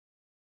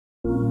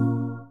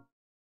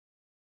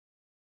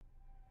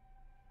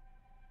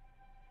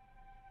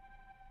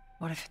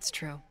What if it's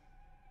true?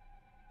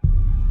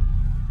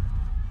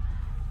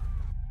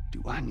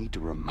 Do I need to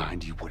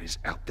remind you what is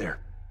out there?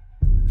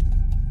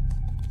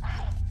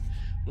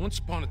 Once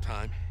upon a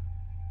time,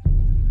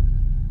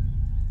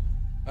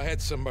 I had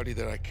somebody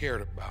that I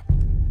cared about.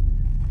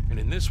 And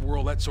in this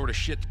world, that sort of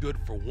shit's good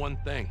for one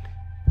thing.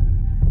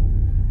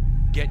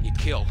 Getting you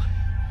killed.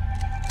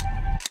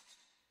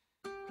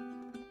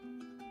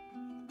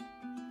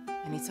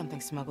 I need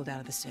something smuggled out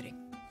of the city.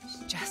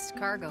 Just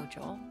cargo,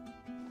 Joel.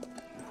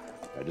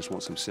 I just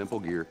want some simple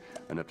gear,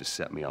 enough to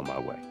set me on my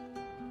way.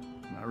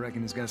 I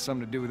reckon it's got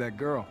something to do with that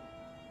girl.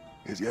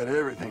 It's got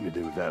everything to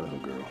do with that little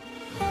girl.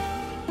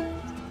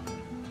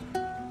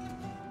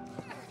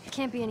 It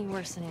can't be any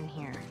worse than in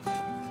here.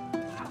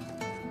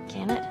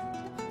 Can it?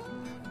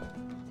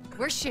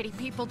 We're shitty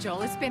people,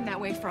 Joel. It's been that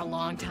way for a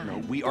long time. No,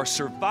 we are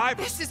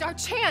survivors. This is our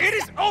chance! It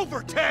is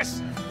over,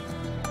 Tess!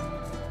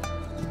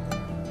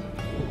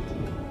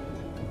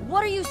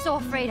 What are you so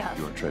afraid of?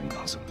 You're treading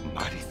on some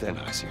mighty thin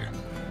ice here.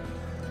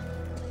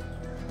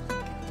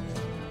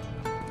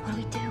 What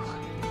do we do?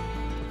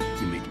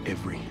 You make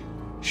every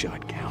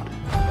shot count.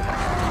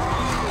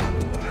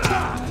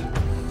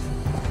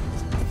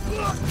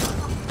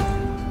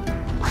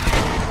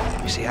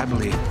 You see, I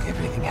believe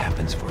everything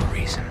happens for a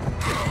reason.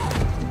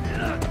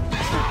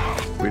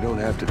 We don't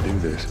have to do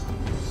this.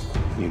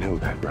 You know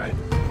that, right?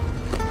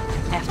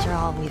 After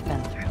all we've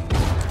been through.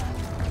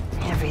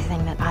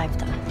 Everything that I've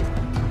done.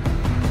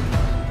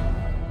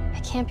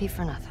 It can't be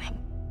for nothing.